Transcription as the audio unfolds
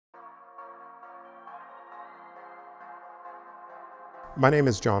My name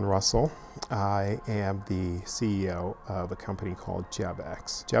is John Russell. I am the CEO of a company called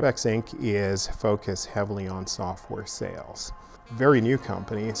JebX. JebX Inc. is focused heavily on software sales. Very new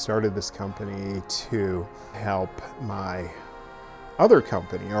company. Started this company to help my other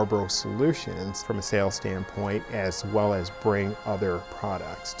company, Arbro Solutions, from a sales standpoint, as well as bring other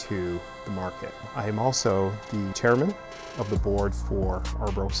products to the market. I am also the chairman of the board for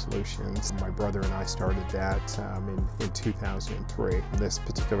Arbro Solutions. My brother and I started that in 2003. This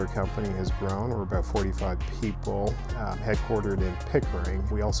particular company has grown. We're about 45 people, headquartered in Pickering.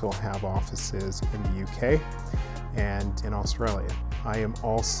 We also have offices in the UK and in Australia. I am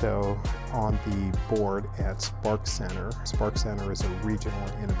also on the board at Spark Center. Spark Center is a regional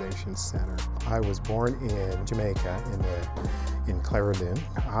innovation center. I was born in Jamaica, in Clarendon.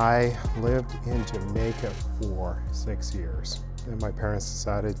 I lived in Jamaica for 6 years. Then my parents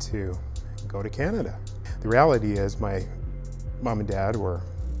decided to go to Canada. The reality is my mom and dad were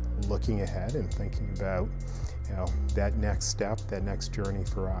looking ahead and thinking about that next step, that next journey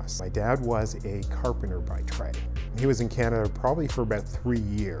for us. My dad was a carpenter by trade. He was in Canada probably for about 3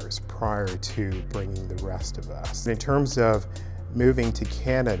 years prior to bringing the rest of us. In terms of moving to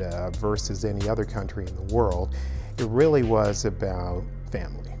Canada versus any other country in the world, it really was about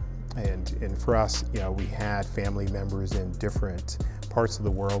family. And for us, we had family members in different parts of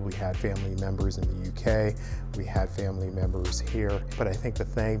the world. We had family members in the UK, we had family members here. But I think the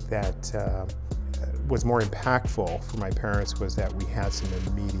thing that was more impactful for my parents was that we had some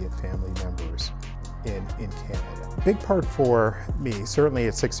immediate family members in Canada. Big part for me, certainly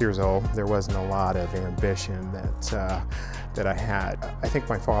at 6 years old, there wasn't a lot of ambition that I had. I think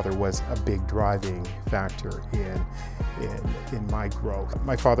my father was a big driving factor in my growth.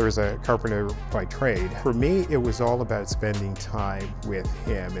 My father is a carpenter by trade. For me, it was all about spending time with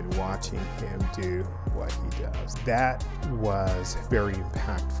him and watching him do what he does. That was very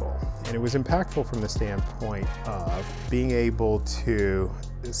impactful. And it was impactful from the standpoint of being able to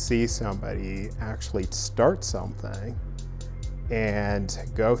see somebody actually start something and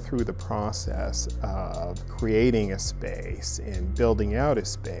go through the process of creating a space and building out a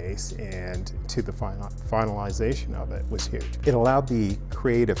space and to the finalization of it was huge. It allowed the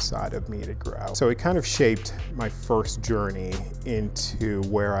creative side of me to grow. So it kind of shaped my first journey into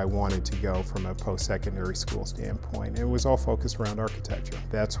where I wanted to go from a post-secondary school standpoint. It was all focused around architecture.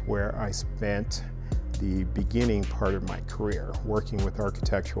 That's where I spent the beginning part of my career, working with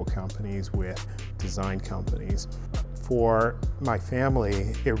architectural companies, with design companies. For my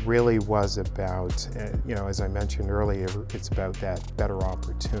family, it really was about, as I mentioned earlier, it's about that better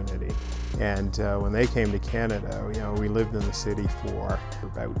opportunity. And when they came to Canada, we lived in the city for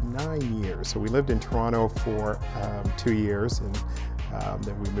about 9 years. So we lived in Toronto for 2 years, and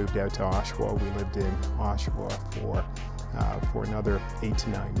then we moved out to Oshawa. We lived in Oshawa for another 8 to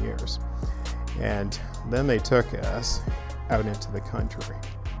 9 years. And then they took us out into the country.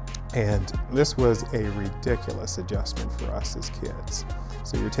 And this was a ridiculous adjustment for us as kids.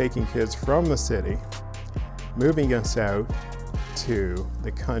 So you're taking kids from the city, moving us out to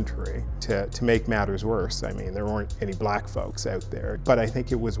the country to make matters worse. I mean, there weren't any black folks out there, but I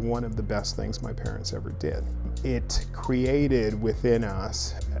think it was one of the best things my parents ever did. It created within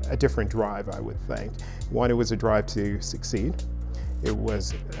us a different drive, I would think. One, it was a drive to succeed. It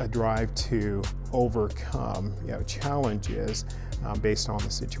was a drive to overcome challenges based on the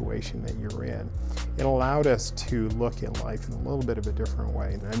situation that you're in. It allowed us to look at life in a little bit of a different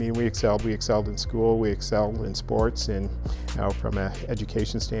way. I mean, we excelled in school, we excelled in sports, and from an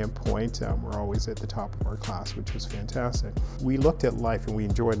education standpoint, we're always at the top of our class, which was fantastic. We looked at life and we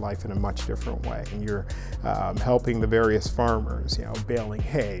enjoyed life in a much different way. And you're helping the various farmers, baling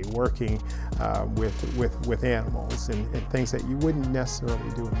hay, working with animals and things that you wouldn't necessarily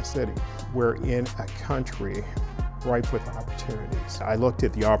do in the city. We're in a country ripe with opportunities. I looked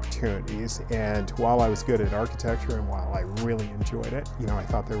at the opportunities, and while I was good at architecture and while I really enjoyed it, I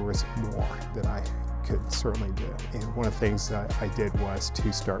thought there was more that I could certainly do. And one of the things that I did was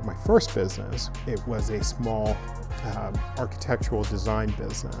to start my first business. It was a small architectural design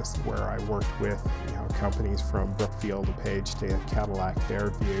business where I worked with companies from Brookfield, DuPage to Cadillac,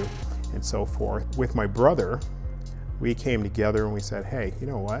 Fairview, and so forth. With my brother, we came together and we said, hey, you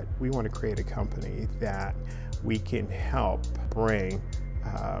know what? We want to create a company that we can help bring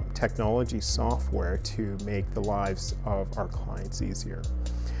technology software to make the lives of our clients easier.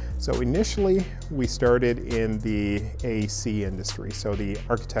 So initially, we started in the AEC industry, so the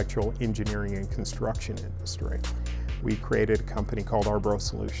architectural engineering and construction industry. We created a company called Arbro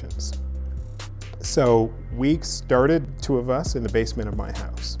Solutions. So we started, 2 of us, in the basement of my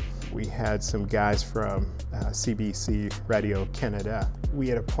house. We had some guys from CBC Radio Canada. We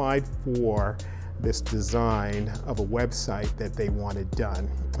had applied for this design of a website that they wanted done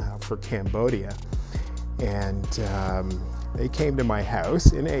for Cambodia. And they came to my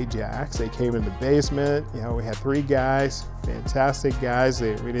house in Ajax. They came in the basement. You know, we had 3 guys, fantastic guys.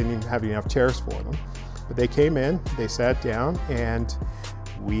 We didn't even have enough chairs for them. But they came in, they sat down, and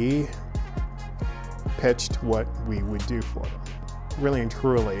we pitched what we would do for them. Really and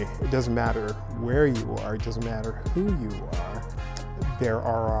truly, it doesn't matter where you are, it doesn't matter who you are, there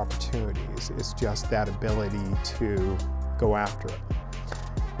are opportunities. It's just that ability to go after it.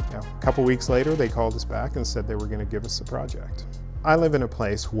 You know, a couple weeks later, they called us back and said they were going to give us a project. I live in a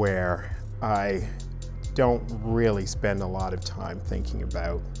place where I don't really spend a lot of time thinking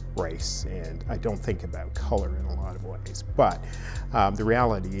about race, and I don't think about color in a lot of ways, but the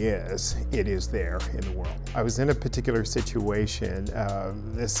reality is it is there in the world. I was in a particular situation,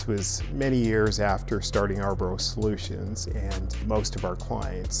 this was many years after starting Arboro Solutions, and most of our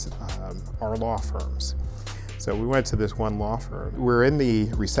clients are law firms. So we went to this one law firm. We're in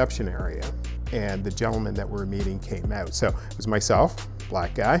the reception area, and the gentleman that we're meeting came out. So it was myself,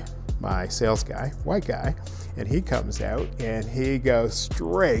 black guy, my sales guy, white guy, and he comes out and he goes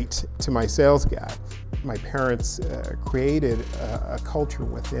straight to my sales guy. My parents created a culture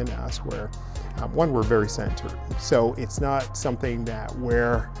within us where, one, we're very centered. So it's not something that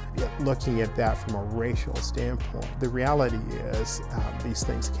we're looking at that from a racial standpoint. The reality is these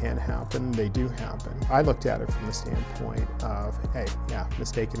things can happen, they do happen. I looked at it from the standpoint of, hey, yeah,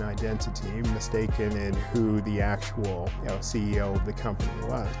 mistaken identity, mistaken in who the actual CEO of the company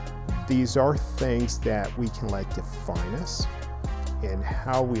was. These are things that we can let define us, and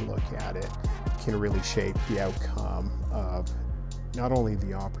how we look at it can really shape the outcome of not only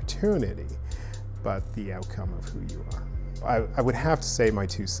the opportunity, but the outcome of who you are. I would have to say my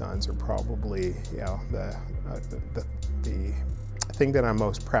 2 sons are probably the thing that I'm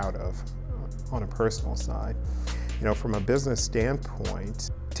most proud of on a personal side. You know, from a business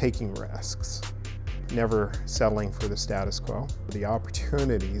standpoint, taking risks, never settling for the status quo. The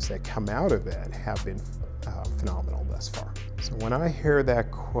opportunities that come out of it have been phenomenal thus far. So when I hear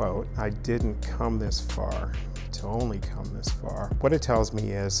that quote, I didn't come this far to only come this far, what it tells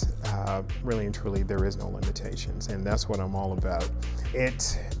me is really and truly there is no limitations, and that's what I'm all about.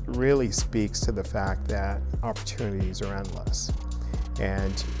 It really speaks to the fact that opportunities are endless,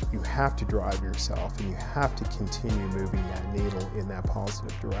 and you have to drive yourself, and you have to continue moving that needle in that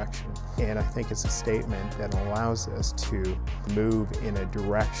positive direction. And I think it's a statement that allows us to move in a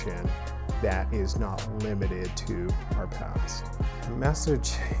direction that is not limited to our past. A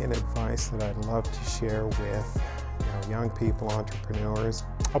message and advice that I'd love to share with young people, entrepreneurs.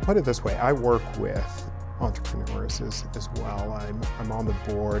 I'll put it this way, I work with entrepreneurs as well. I'm on the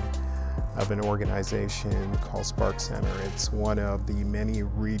board of an organization called Spark Center. It's one of the many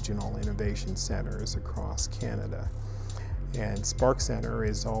regional innovation centers across Canada. And Spark Center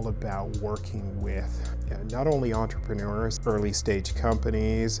is all about working with not only entrepreneurs, early stage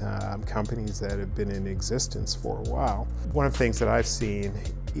companies, companies that have been in existence for a while. One of the things that I've seen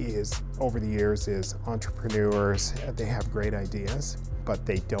is over the years is entrepreneurs, they have great ideas, but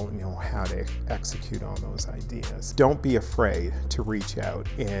they don't know how to execute on those ideas. Don't be afraid to reach out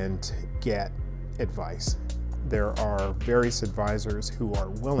and get advice. There are various advisors who are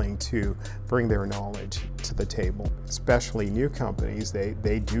willing to bring their knowledge to the table, especially new companies.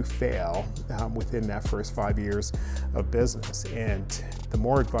 They do fail within that first 5 years of business, and the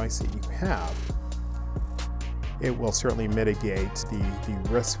more advice that you have, it will certainly mitigate the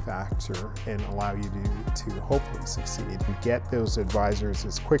risk factor and allow you to hopefully succeed. Get those advisors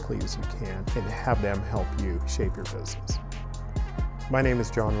as quickly as you can and have them help you shape your business. My name is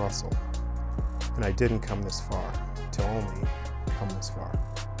John Russell, and I didn't come this far to only come this far.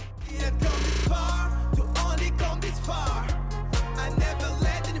 Didn't come this far to only come this far. I never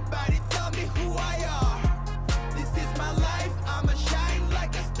let anybody tell me who I are. This is my life, I'ma shine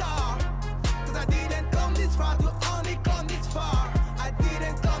like a star. 'Cause I didn't come this far to